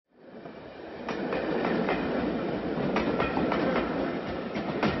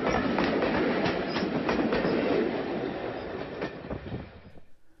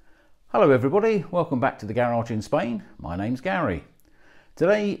Hello everybody, welcome back to the garage in Spain. My name's Gary.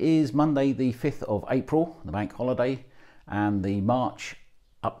 Today is Monday the 5th of April, the bank holiday, and the March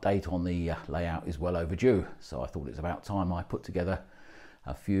update on the layout is well overdue. So I thought it's about time I put together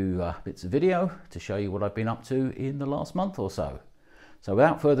a few bits of video to show you what I've been up to in the last month or so. So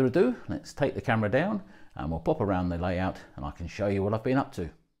without further ado, let's take the camera down and we'll pop around the layout and I can show you what I've been up to.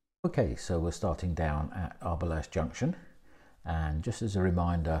 Okay, so we're starting down at Arbelas Junction. And just as a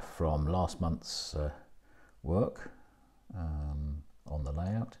reminder from last month's work on the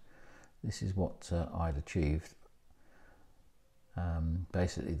layout, this is what I'd achieved.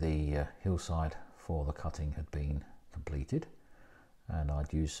 Basically the hillside for the cutting had been completed, and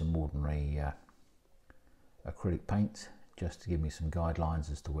I'd used some ordinary acrylic paint just to give me some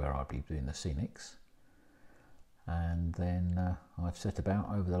guidelines as to where I'd be doing the scenics. And then I've set about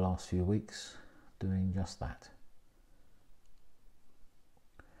over the last few weeks doing just that.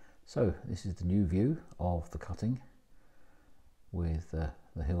 So this is the new view of the cutting, with the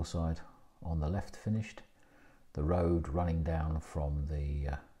hillside on the left finished, the road running down from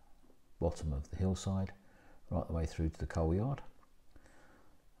the bottom of the hillside right the way through to the coal yard.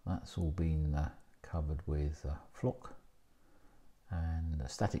 That's all been covered with flock and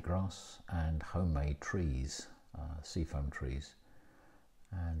static grass and homemade trees, seafoam trees,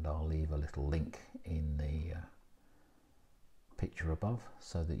 and I'll leave a little link in the picture above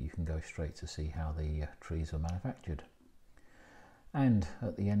so that you can go straight to see how the trees were manufactured. And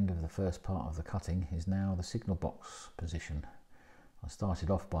at the end of the first part of the cutting is now the signal box position. I started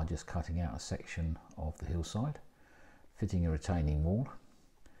off by just cutting out a section of the hillside, fitting a retaining wall,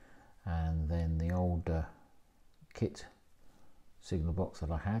 and then the old kit signal box that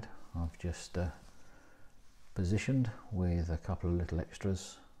I had I've just positioned with a couple of little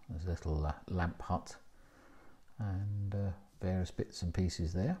extras. There's a little lamp hut and various bits and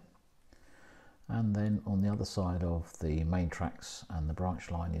pieces there. And then on the other side of the main tracks and the branch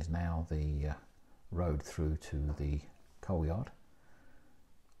line is now the road through to the coal yard.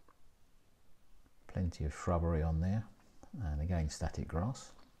 Plenty of shrubbery on there, and again static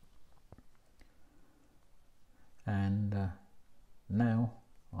grass. And now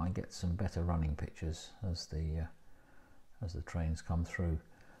I get some better running pictures as the trains come through.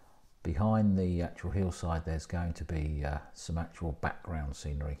 Behind the actual hillside there's going to be some actual background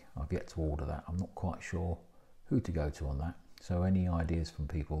scenery. I've yet to order that. I'm not quite sure who to go to on that. So any ideas from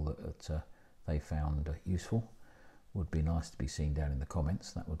people that they found useful would be nice to be seen down in the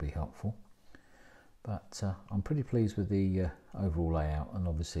comments. That would be helpful. But I'm pretty pleased with the overall layout, and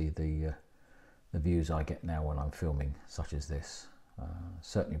obviously the views I get now when I'm filming such as this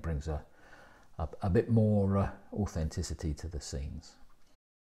certainly brings a bit more authenticity to the scenes.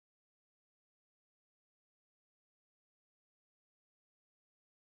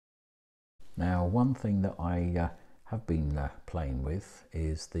 Now, one thing that I have been playing with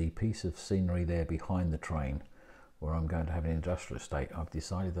is the piece of scenery there behind the train where I'm going to have an industrial estate. I've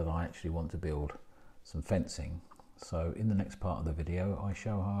decided that I actually want to build some fencing. So in the next part of the video I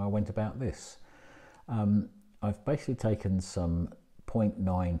show how I went about this. I've basically taken some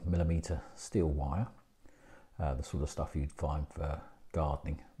 0.9mm steel wire, the sort of stuff you'd find for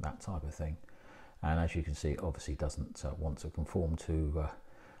gardening, that type of thing. And as you can see, it obviously doesn't want to conform to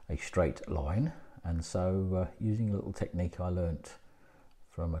a straight line, and so using a little technique I learnt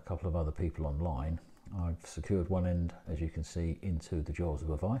from a couple of other people online, I've secured one end, as you can see, into the jaws of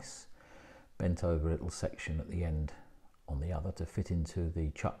a vise, bent over a little section at the end on the other to fit into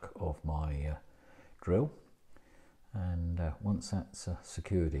the chuck of my drill. And once that's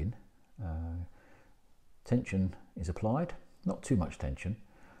secured in, tension is applied, not too much tension,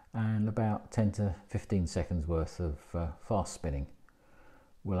 and about 10 to 15 seconds worth of fast spinning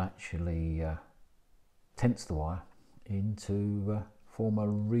will actually tense the wire into form a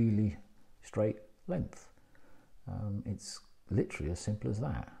really straight length. It's literally as simple as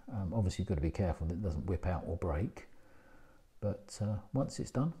that. Obviously you've got to be careful that it doesn't whip out or break, but once it's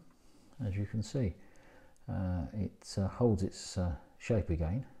done, as you can see, it holds its shape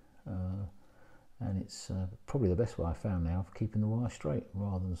again, and it's probably the best way I found now of keeping the wire straight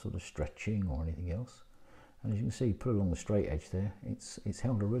rather than sort of stretching or anything else. And as you can see, put along the straight edge there, it's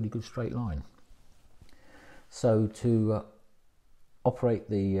held a really good straight line. So to operate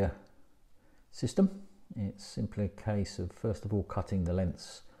the system, it's simply a case of first of all cutting the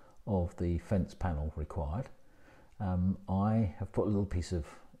lengths of the fence panel required. I have put a little piece of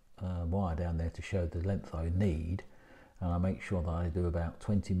wire down there to show the length I need, and I make sure that I do about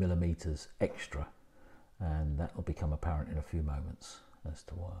 20mm extra, and that will become apparent in a few moments as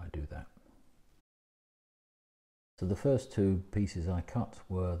to why I do that. So the first two pieces I cut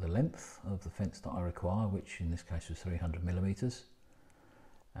were the length of the fence that I require, which in this case was 300 millimeters.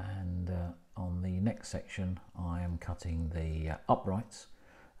 And on the next section I am cutting the uprights,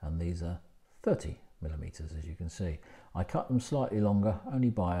 and these are 30 millimeters, as you can see. I cut them slightly longer, only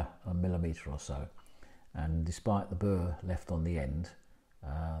by a millimeter or so, and despite the burr left on the end,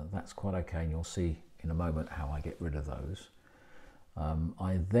 that's quite okay, and you'll see in a moment how I get rid of those.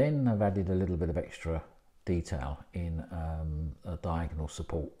 I then have added a little bit of extra detail in a diagonal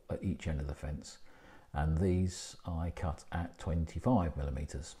support at each end of the fence, and these I cut at 25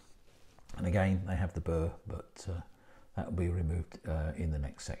 millimeters, and again they have the burr, but that will be removed in the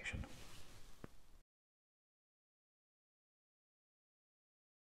next section.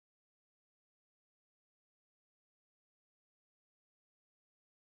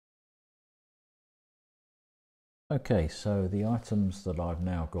 Okay, so the items that I've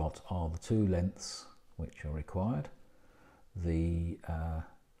now got are the two lengths which are required, the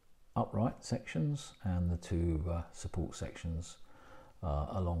upright sections and the two support sections,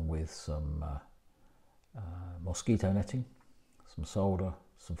 along with some mosquito netting, some solder,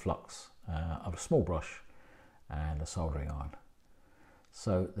 some flux, a small brush and a soldering iron.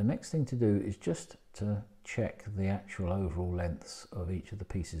 So the next thing to do is just to check the actual overall lengths of each of the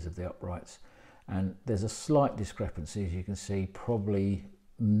pieces of the uprights, and there's a slight discrepancy, as you can see, probably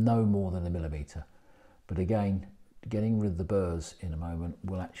no more than a millimeter, but again, getting rid of the burrs in a moment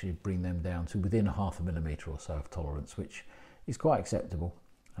will actually bring them down to within ½ millimeter or so of tolerance, which is quite acceptable,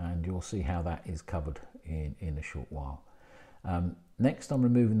 and you'll see how that is covered in a short while. Next I'm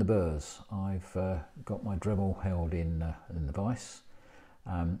removing the burrs. I've got my Dremel held in the vise.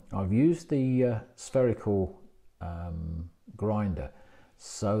 I've used the spherical grinder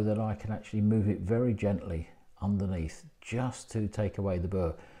so that I can actually move it very gently underneath just to take away the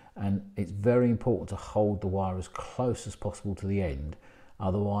burr, and it's very important to hold the wire as close as possible to the end,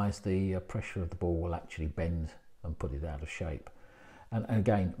 otherwise the pressure of the ball will actually bend and put it out of shape. And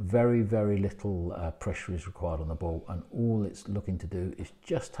again, very little pressure is required on the ball, and all it's looking to do is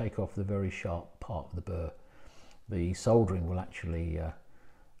just take off the very sharp part of the burr. The soldering will actually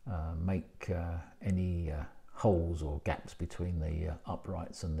make any holes or gaps between the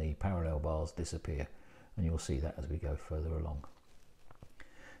uprights and the parallel bars disappear, and you'll see that as we go further along.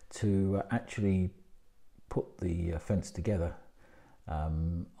 To actually put the fence together,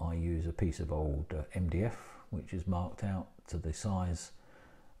 I use a piece of old MDF which is marked out to the size,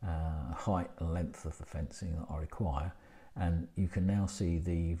 height and length of the fencing that I require, and you can now see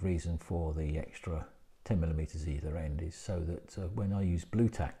the reason for the extra 10 millimeters either end is so that when I use blue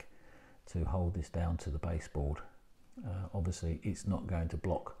tack to hold this down to the baseboard, obviously it's not going to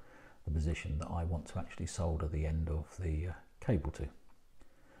block the position that I want to actually solder the end of the cable to.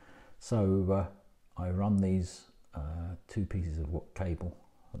 So I run these two pieces of cable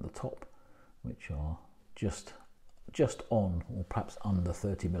at the top, which are just on or perhaps under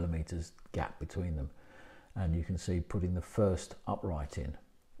 30 millimeters gap between them, and you can see putting the first upright in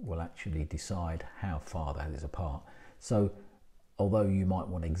will actually decide how far that is apart. So although you might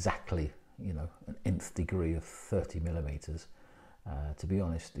want exactly, you know, an nth degree of 30 millimeters, to be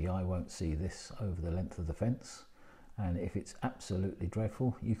honest, the eye won't see this over the length of the fence, and if it's absolutely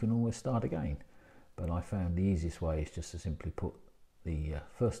dreadful you can always start again. But I found the easiest way is just to simply put the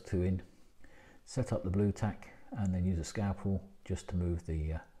first two in, set up the blue tack, and then use a scalpel just to move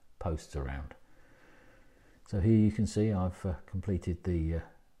the posts around. So here you can see I've completed the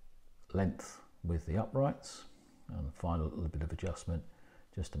length with the uprights, and final little bit of adjustment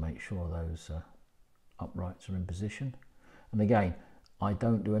just to make sure those uprights are in position. And again, I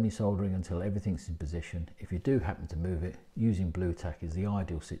don't do any soldering until everything's in position. If you do happen to move it, using blue tack is the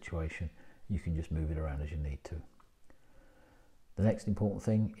ideal situation. You can just move it around as you need to. The next important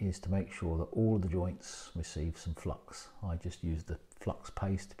thing is to make sure that all of the joints receive some flux. I just use the flux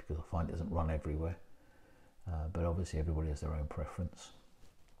paste because I find it doesn't run everywhere, but obviously everybody has their own preference.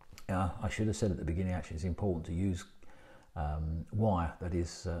 I should have said at the beginning, actually it's important to use wire that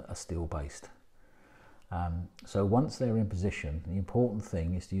is a steel based. So once they're in position, the important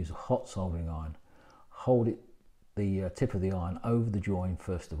thing is to use a hot soldering iron. Hold it, the tip of the iron over the join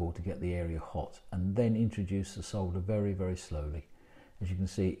first of all to get the area hot, and then introduce the solder very slowly. As you can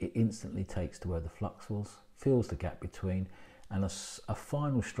see, it instantly takes to where the flux was, fills the gap between, and a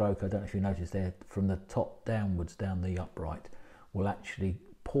final stroke, I don't know if you noticed there, from the top downwards down the upright will actually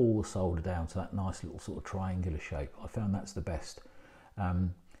pull the solder down to that nice little sort of triangular shape. I found that's the best.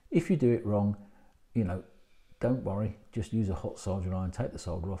 If you do it wrong, you know, don't worry, just use a hot soldering iron, take the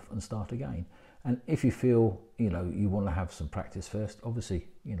solder off and start again. And if you feel, you know, you want to have some practice first, obviously,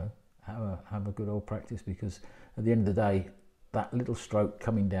 you know, have a good old practice, because at the end of the day, that little stroke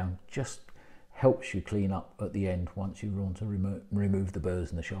coming down just helps you clean up at the end once you want to remove the burrs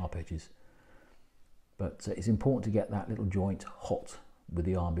and the sharp edges. But it's important to get that little joint hot with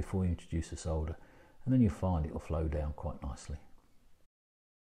the iron before you introduce the solder, and then you'll find it will flow down quite nicely.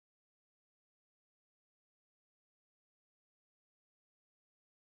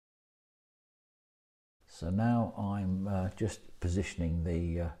 So now I'm just positioning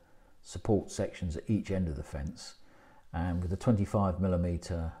the support sections at each end of the fence, and with a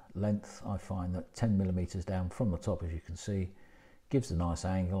 25mm length, I find that 10mm down from the top, as you can see, gives a nice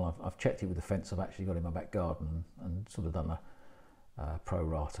angle. I've checked it with the fence I've actually got in my back garden and sort of done a pro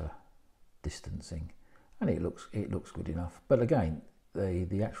rata distancing, and it looks good enough. But again,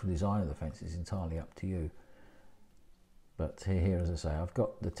 the actual design of the fence is entirely up to you. But here, as I say, I've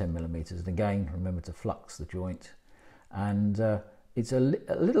got the 10mm, and again, remember to flux the joint, and it's a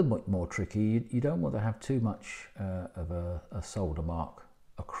little bit more tricky. You don't want to have too much of a solder mark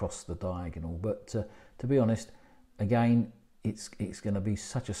across the diagonal, but to be honest, again, it's going to be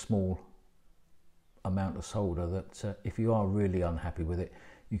such a small amount of solder that if you are really unhappy with it,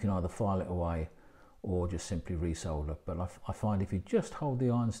 you can either file it away or just simply resolder. But I find if you just hold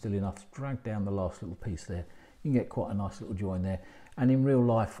the iron still enough to drag down the last little piece there, you can get quite a nice little join there. And in real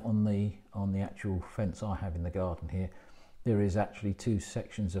life, on the actual fence I have in the garden here, there is actually two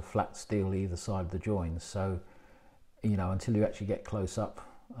sections of flat steel either side of the joins. So, you know, until you actually get close up,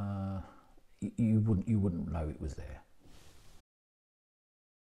 you wouldn't know it was there.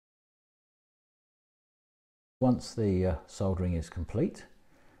 Once the soldering is complete,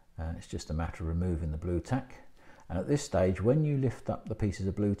 it's just a matter of removing the blue tack. And at this stage, when you lift up the pieces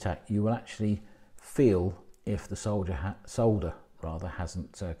of blue tack, you will actually feel if the solder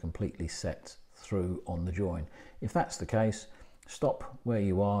hasn't completely set through on the join. If that's the case, stop where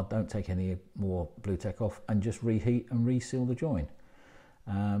you are, don't take any more blue tack off, and just reheat and reseal the join.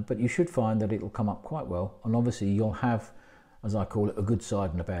 But you should find that it'll come up quite well, and obviously you'll have, as I call it, a good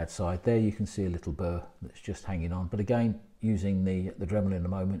side and a bad side. There you can see a little burr that's just hanging on, but again, using the Dremel in a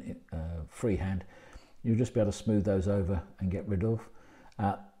moment, freehand, you'll just be able to smooth those over and get rid of.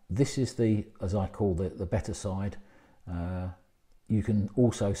 This is as I call the better side. You can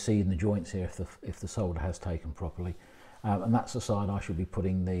also see in the joints here if the solder has taken properly, and that's the side I should be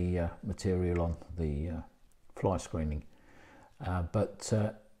putting the material on, the fly screening. But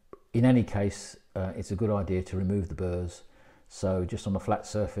in any case, it's a good idea to remove the burrs. So just on a flat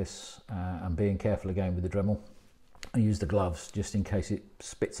surface, and being careful again with the Dremel, I use the gloves just in case it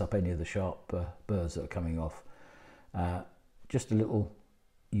spits up any of the sharp burrs that are coming off. Just a little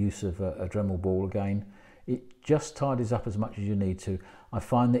use of a Dremel ball again. It just tidies up as much as you need to. I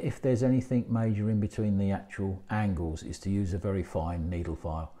find that if there's anything major in between the actual angles, is to use a very fine needle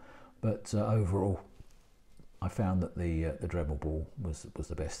file. But overall, I found that the Dremel ball was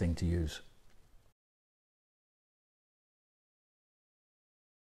the best thing to use.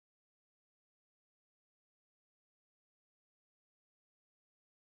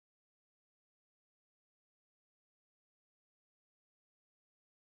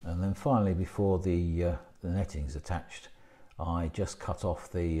 And then finally, before the netting's attached, I just cut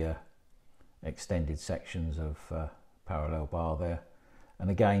off the extended sections of parallel bar there, and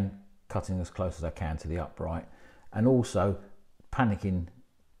again cutting as close as I can to the upright, and also panicking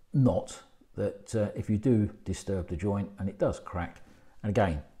not that if you do disturb the joint and it does crack, and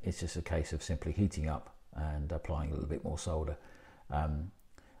again it's just a case of simply heating up and applying a little bit more solder.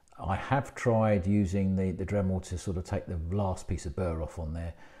 I have tried using the Dremel to sort of take the last piece of burr off on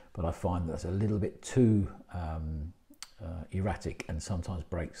there, but I find that's a little bit too erratic and sometimes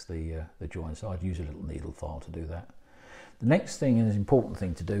breaks the joint, so I'd use a little needle file to do that. The next thing, and an important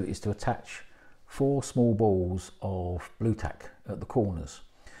thing to do, is to attach 4 small balls of blue tack at the corners.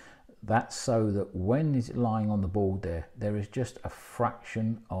 That's so that when it's lying on the board there is just a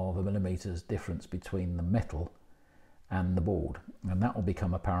fraction of a millimeter's difference between the metal and the board, and that will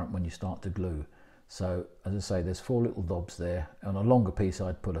become apparent when you start to glue. So as I say, there's 4 little dobs there. On a longer piece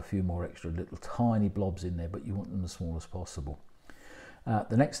I'd put a few more extra little tiny blobs in there, but you want them as small as possible.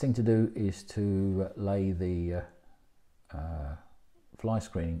 The next thing to do is to lay the fly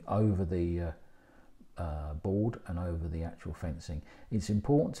screening over the board and over the actual fencing. It's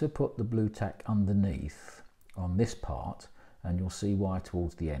important to put the blue tack underneath on this part, and you'll see why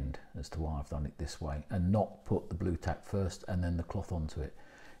towards the end as to why I've done it this way, and not put the blue tack first and then the cloth onto it.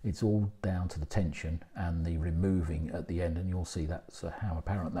 It's all down to the tension and the removing at the end, and you'll see that's how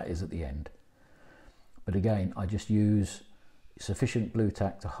apparent that is at the end. But again, I just use sufficient blue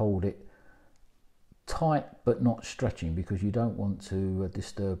tack to hold it tight but not stretching, because you don't want to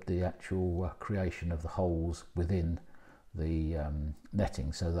disturb the actual creation of the holes within the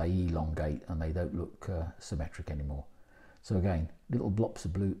netting, so they elongate and they don't look symmetric anymore. So again, little blobs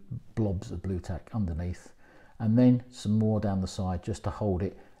of blue tack underneath, and then some more down the side just to hold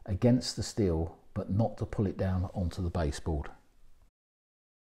it against the steel but not to pull it down onto the baseboard.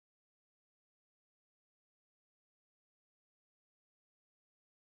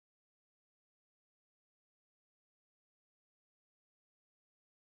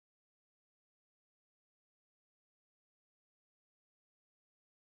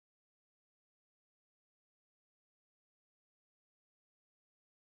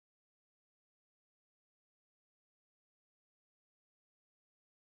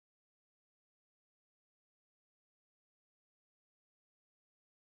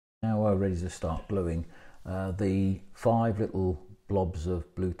 Now we're ready to start gluing. The 5 little blobs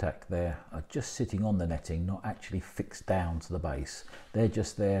of blue tack there are just sitting on the netting, not actually fixed down to the base. They're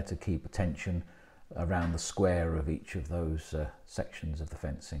just there to keep attention around the square of each of those sections of the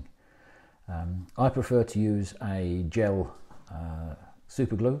fencing. I prefer to use a gel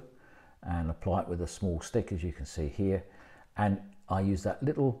super glue and apply it with a small stick, as you can see here, and I use that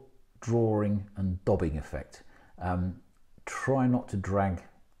little drawing and dobbing effect. Try not to drag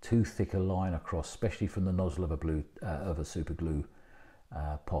too thick a line across, especially from the nozzle of a super glue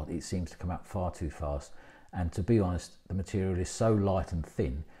pot. It seems to come out far too fast, and to be honest, the material is so light and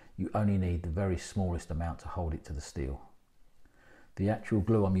thin you only need the very smallest amount to hold it to the steel. The actual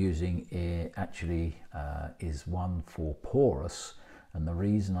glue I'm using is one for porous, and the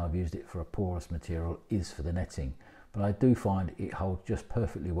reason I've used it for a porous material is for the netting, but I do find it holds just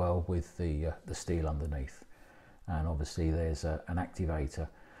perfectly well with the steel underneath. And obviously there's an activator.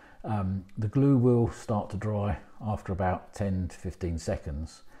 The glue will start to dry after about 10 to 15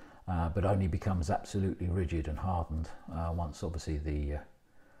 seconds, but only becomes absolutely rigid and hardened once obviously the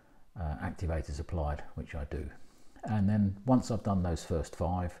activator is applied, which I do. And then once I've done those first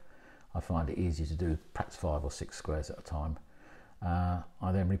 5, I find it easy to do perhaps 5 or 6 squares at a time.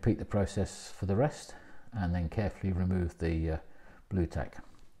 I then repeat the process for the rest, and then carefully remove the blue tack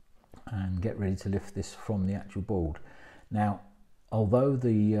and get ready to lift this from the actual board. Now, although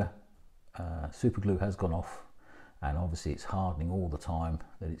the super glue has gone off, and obviously it's hardening all the time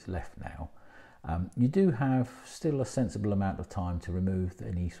that it's left now, you do have still a sensible amount of time to remove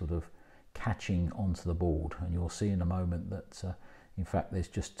any sort of catching onto the board, and you'll see in a moment that in fact there's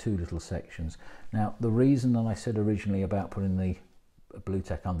just 2 little sections. Now, the reason that I said originally about putting the blue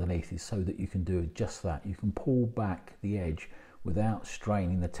tack underneath is so that you can do just that. You can pull back the edge without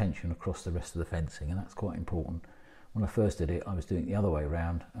straining the tension across the rest of the fencing, and that's quite important. When I first did it, I was doing it the other way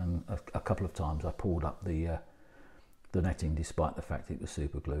around, and a couple of times I pulled up the netting despite the fact it was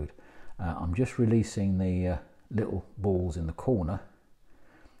super glued. I'm just releasing the little balls in the corner,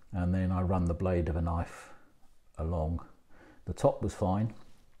 and then I run the blade of a knife along. The top was fine.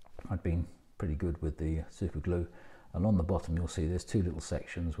 I'd been pretty good with the super glue, and on the bottom you'll see there's 2 little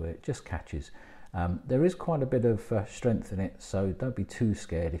sections where it just catches. There is quite a bit of strength in it, so don't be too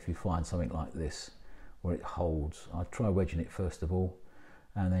scared if you find something like this where it holds. I try wedging it first of all,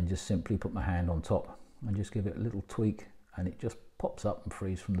 and then just simply put my hand on top and just give it a little tweak, and it just pops up and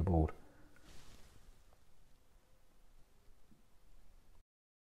frees from the board.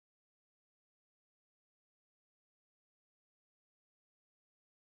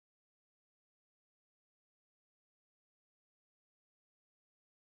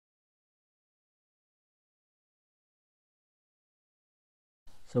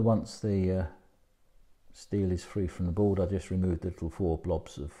 So once the steel is free from the board, I just remove the little 4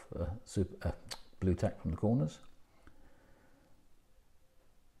 blobs of blue tack from the corners.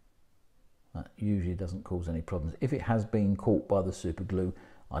 That usually doesn't cause any problems. If it has been caught by the super glue,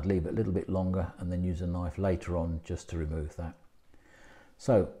 I'd leave it a little bit longer and then use a knife later on just to remove that.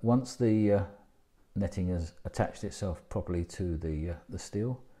 So once the netting has attached itself properly to the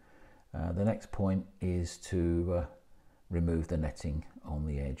steel, the next point is to remove the netting on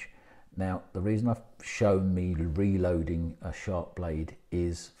the edge. Now, the reason I've shown me reloading a sharp blade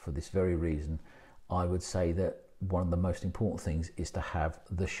is for this very reason. I would say that one of the most important things is to have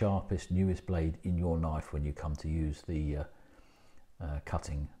the sharpest, newest blade in your knife when you come to use the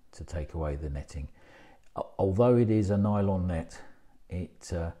cutting to take away the netting. Although it is a nylon net,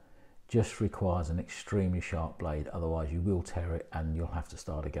 it just requires an extremely sharp blade, otherwise you will tear it and you'll have to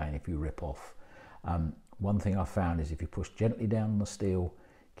start again if you rip off. One thing I found is if you push gently down on the steel,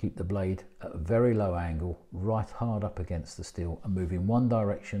 keep the blade at a very low angle, right hard up against the steel, and move in one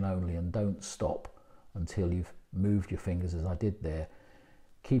direction only, and don't stop until you've moved your fingers, as I did there.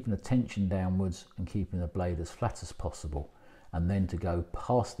 keeping the tension downwards and keeping the blade as flat as possible, and then to go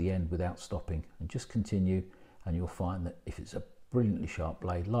past the end without stopping and just continue, and you'll find that if it's a brilliantly sharp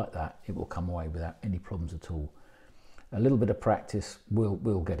blade like that, it will come away without any problems at all. A little bit of practice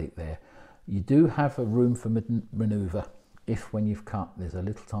will get it there. You do have a room for manoeuvre if, when you've cut, there's a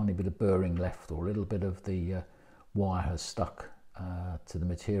little tiny bit of burring left, or a little bit of the wire has stuck to the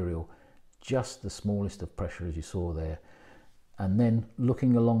material, just the smallest of pressure as you saw there. And then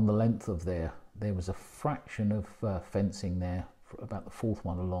looking along the length of there was a fraction of fencing there, about the fourth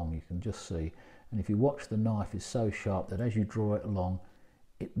one along, you can just see. And if you watch, the knife is so sharp that as you draw it along,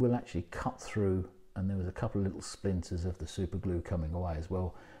 it will actually cut through, and there was a couple of little splinters of the super glue coming away as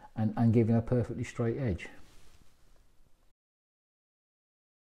well, and giving a perfectly straight edge.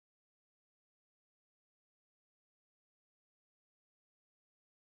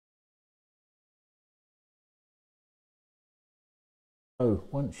 So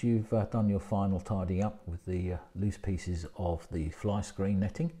once you've done your final tidying up with the loose pieces of the fly screen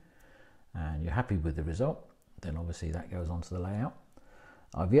netting, and you're happy with the result, then obviously that goes onto the layout.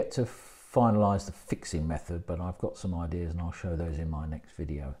 I've yet to finalise the fixing method, but I've got some ideas and I'll show those in my next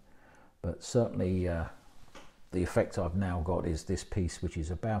video. But certainly the effect I've now got is this piece, which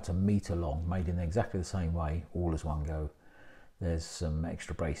is about 1 metre long, made in exactly the same way, all as one go. There's some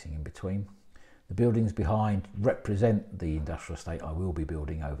extra bracing in between. The buildings behind represent the industrial estate I will be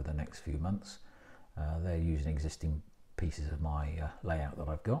building over the next few months. They're using existing pieces of my layout that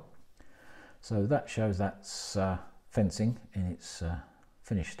I've got. So that shows that's fencing in its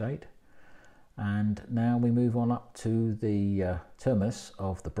finished state. And now we move on up to the terminus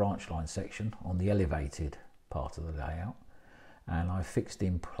of the branch line section on the elevated part of the layout. And I've fixed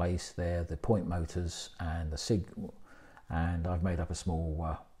in place there the point motors and the signal, and I've made up a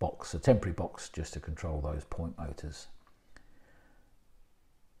small box, a temporary box, just to control those point motors.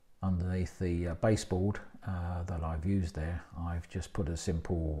 Underneath the baseboard that I've used there, I've just put a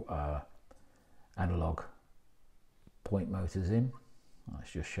simple analog point motors in.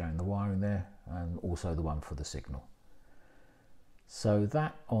 That's just showing the wiring there, and also the one for the signal. So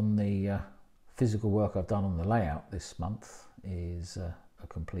that, on the physical work I've done on the layout this month, is a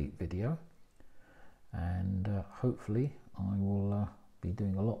complete video, and hopefully I will be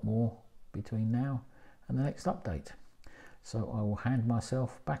doing a lot more between now and the next update. So I will hand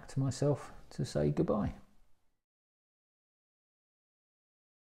myself back to myself to say goodbye.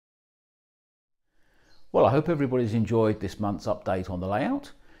 Well, I hope everybody's enjoyed this month's update on the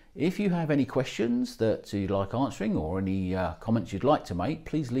layout. If you have any questions that you'd like answering, or any comments you'd like to make,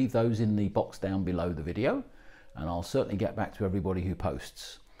 please leave those in the box down below the video, and I'll certainly get back to everybody who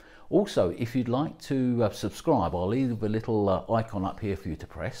posts. Also, if you'd like to subscribe, I'll leave a little icon up here for you to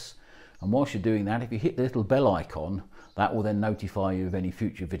press. And whilst you're doing that, if you hit the little bell icon, that will then notify you of any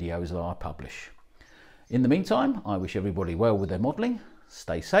future videos that I publish. In the meantime, I wish everybody well with their modelling.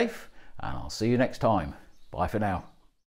 Stay safe, and I'll see you next time. Bye for now.